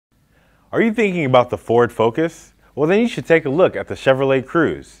Are you thinking about the Ford Focus? Well, then you should take a look at the Chevrolet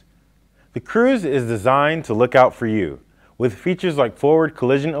Cruze. The Cruze is designed to look out for you. With features like forward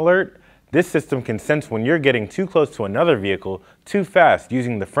collision alert, this system can sense when you're getting too close to another vehicle too fast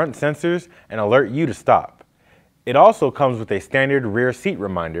using the front sensors and alert you to stop. It also comes with a standard rear seat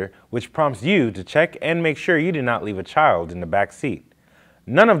reminder, which prompts you to check and make sure you did not leave a child in the back seat.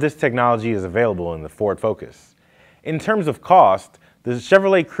 None of this technology is available in the Ford Focus. In terms of cost, the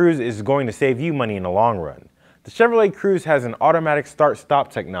Chevrolet Cruze is going to save you money in the long run. The Chevrolet Cruze has an automatic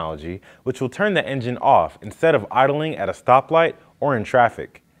start-stop technology which will turn the engine off instead of idling at a stoplight or in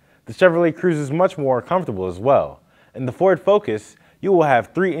traffic. The Chevrolet Cruze is much more comfortable as well. In the Ford Focus, you will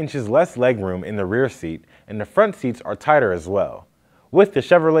have 3 inches less legroom in the rear seat and the front seats are tighter as well. With the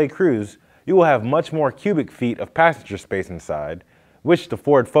Chevrolet Cruze, you will have much more cubic feet of passenger space inside, which the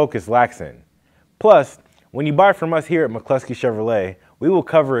Ford Focus lacks in. Plus, when you buy from us here at McCluskey Chevrolet, we will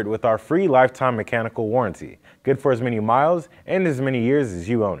cover it with our free lifetime mechanical warranty, good for as many miles and as many years as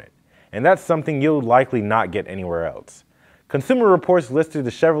you own it. And that's something you'll likely not get anywhere else. Consumer Reports listed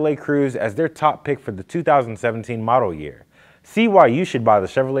the Chevrolet Cruze as their top pick for the 2017 model year. See why you should buy the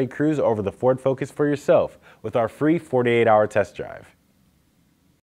Chevrolet Cruze over the Ford Focus for yourself with our free 48-hour test drive.